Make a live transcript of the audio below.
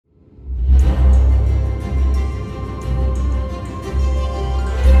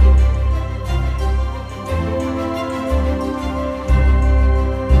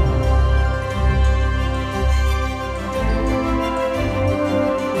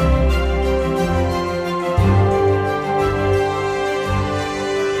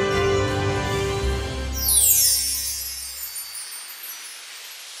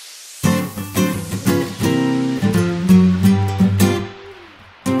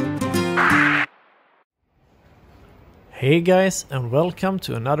Hey guys, and welcome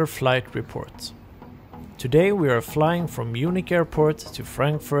to another flight report. Today we are flying from Munich Airport to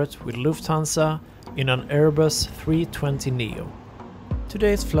Frankfurt with Lufthansa in an Airbus A320 Neo.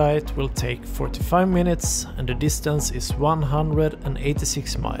 Today's flight will take 45 minutes and the distance is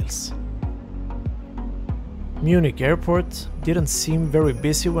 186 miles. Munich Airport didn't seem very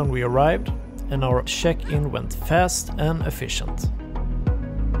busy when we arrived, and our check-in went fast and efficient.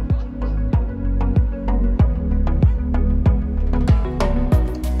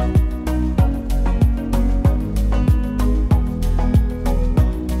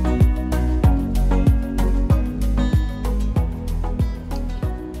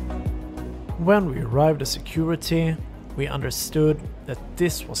 When we arrived at security, we understood that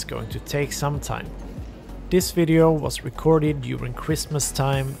this was going to take some time. This video was recorded during Christmas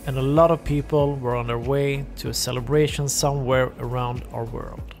time and a lot of people were on their way to a celebration somewhere around our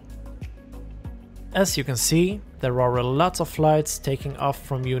world. As you can see, there are a lot of flights taking off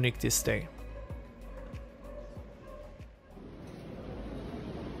from Munich this day.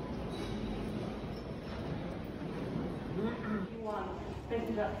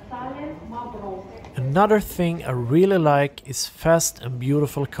 Another thing I really like is fast and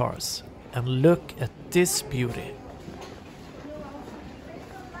beautiful cars. And look at this beauty.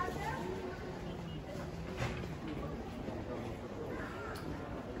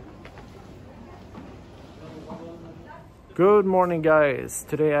 Good morning guys,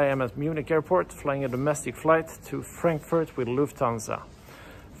 today I am at Munich Airport flying a domestic flight to Frankfurt with Lufthansa.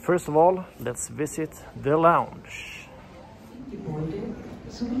 First of all, let's visit the lounge.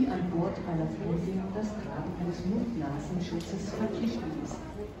 Sowie an Bord aller Fluglinie das Tragen eines Mund-Nasenschutzes verpflichtet ist.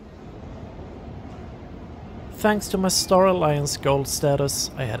 Thanks to my Star Alliance Gold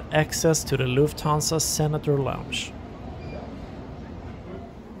status, I had access to the Lufthansa Senator Lounge.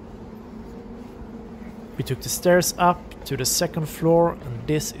 We took the stairs up to the second floor and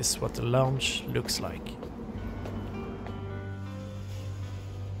this is what the lounge looks like.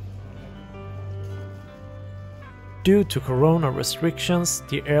 Due to corona restrictions,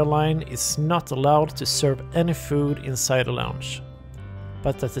 the airline is not allowed to serve any food inside the lounge.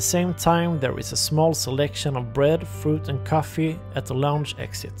 But at the same time there is a small selection of bread, fruit and coffee at the lounge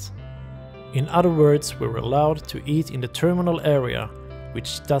exit. In other words, we're allowed to eat in the terminal area,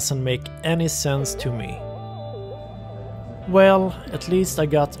 which doesn't make any sense to me. Well, at least I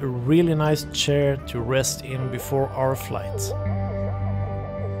got a really nice chair to rest in before our flight.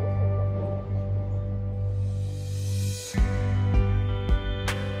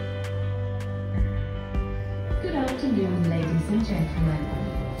 Ladies and gentlemen.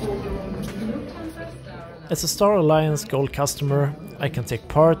 As a Star Alliance Gold customer, I can take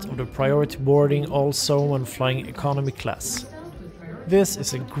part of the priority boarding also when flying economy class. This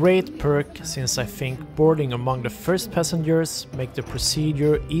is a great perk since I think boarding among the first passengers make the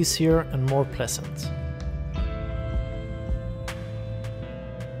procedure easier and more pleasant.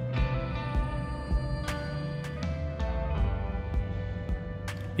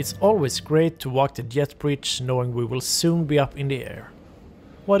 It's always great to walk the jet bridge knowing we will soon be up in the air.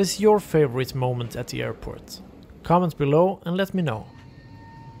 What is your favorite moment at the airport? Comment below and let me know.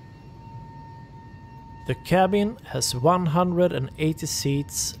 The cabin has 180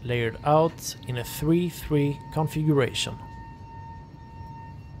 seats layered out in a 3-3 configuration.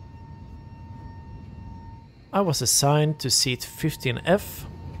 I was assigned to seat 15F,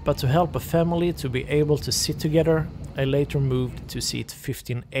 but to help a family to be able to sit together, I later moved to seat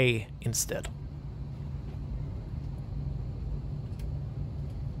 15A instead.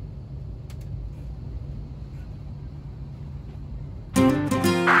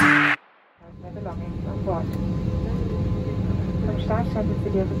 Vom Start schalten Sie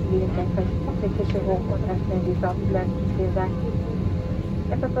die Rückenlinienlenker Kopfwegtische hoch und öffnen die Sonnenblenden. Vielen Dank.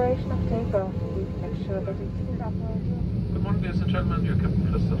 In preparation of takeoff, please make sure that it's seat operated. Good morning, ladies and gentlemen. Your Captain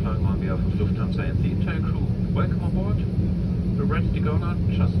Christoph flying on behalf of Lufthansa and the entire crew. Welcome aboard. We're ready to go now.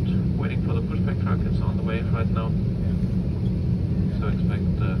 Just waiting for the pushback truck. It's on the way right now. So expect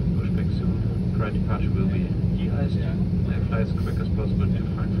the pushback soon. Prior departure will be de-iced. They fly as quick as possible to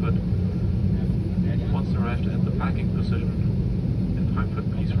Frankfurt. Once arrived at the parking position in Frankfurt,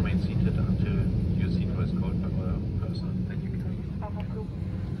 please remain seated until your seat was called by our personnel. Thank you.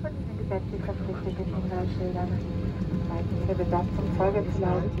 Gesetzlich verpflichtete Hinweisschilder. Weitere Besatzung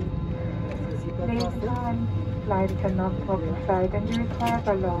Folgezeit. Please time. Flight cannot talk in flight and you require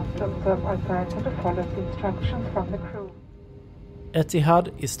by law to observe all signs and to follow the instructions from the crew.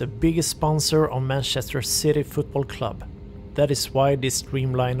 Etihad is the biggest sponsor of Manchester City Football Club. That is why this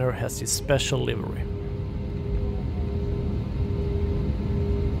Dreamliner has this special livery.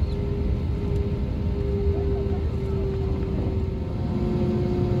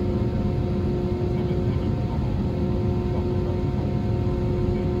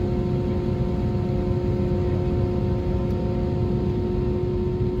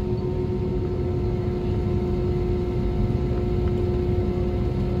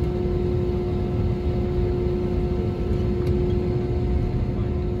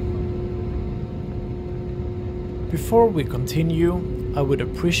 Before we continue, I would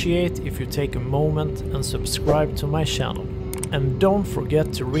appreciate if you take a moment and subscribe to my channel. And don't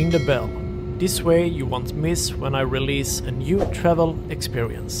forget to ring the bell. This way you won't miss when I release a new travel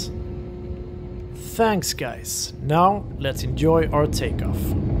experience. Thanks guys, now let's enjoy our takeoff.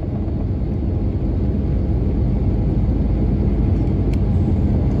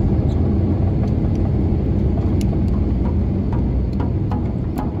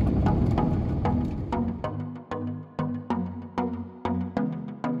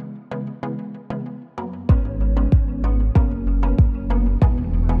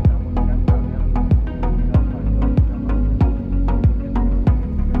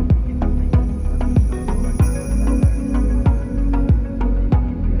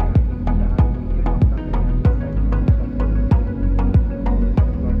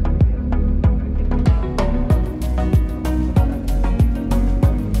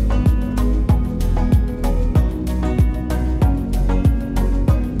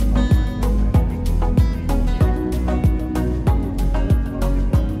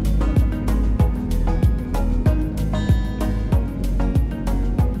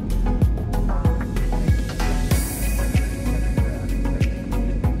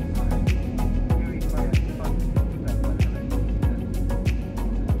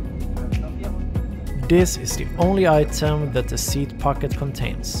 This is the only item that the seat pocket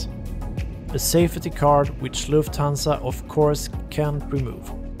contains. A safety card which Lufthansa of course can't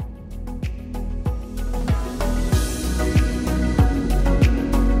remove.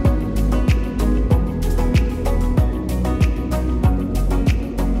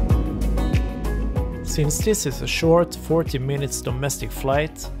 Since this is a short 40 minutes domestic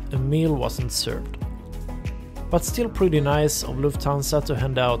flight, a meal wasn't served. But still pretty nice of Lufthansa to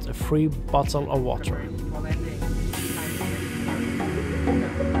hand out a free bottle of water.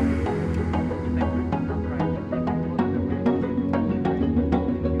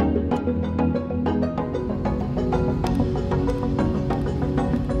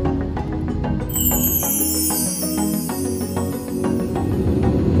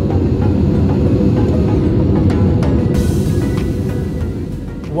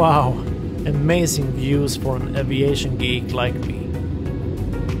 Wow! Amazing views for an aviation geek like me.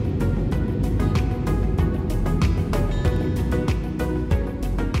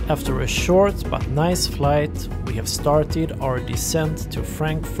 After a short but nice flight, we have started our descent to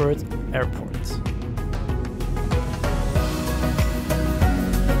Frankfurt Airport.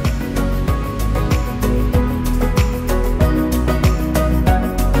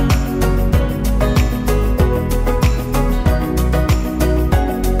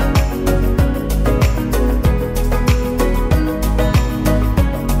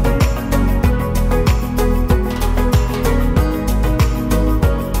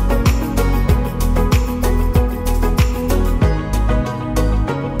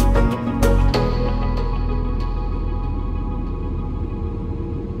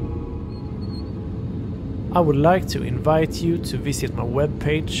 I would like to invite you to visit my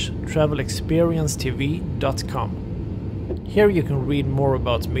webpage travelexperiencetv.com. Here you can read more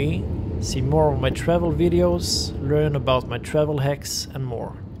about me, see more of my travel videos, learn about my travel hacks and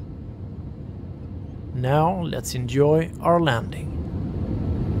more. Now let's enjoy our landing.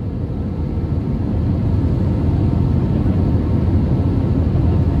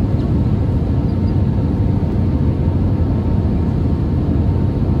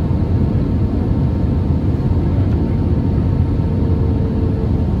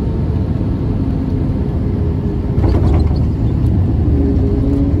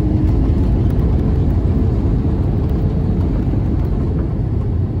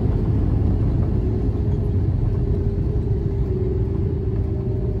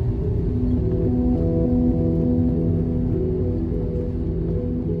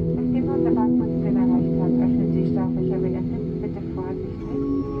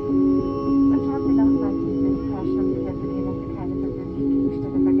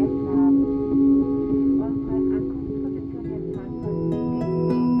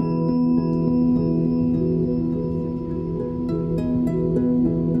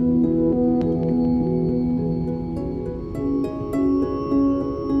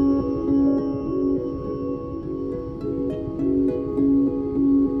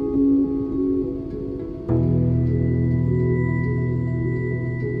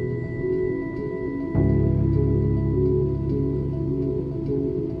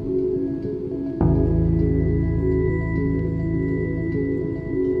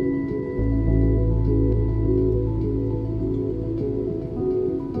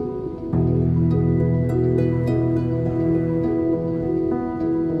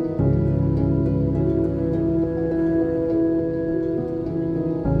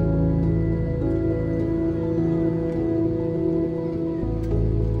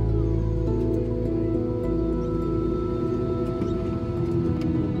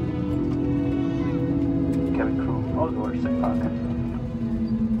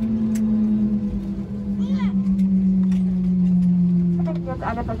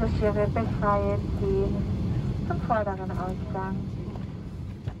 alle Passagiere befreien ziehen zum vorderen Ausgang.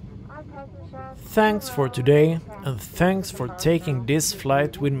 Thanks for today, and thanks for taking this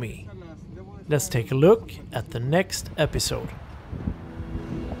flight with me. Let's take a look at the next episode.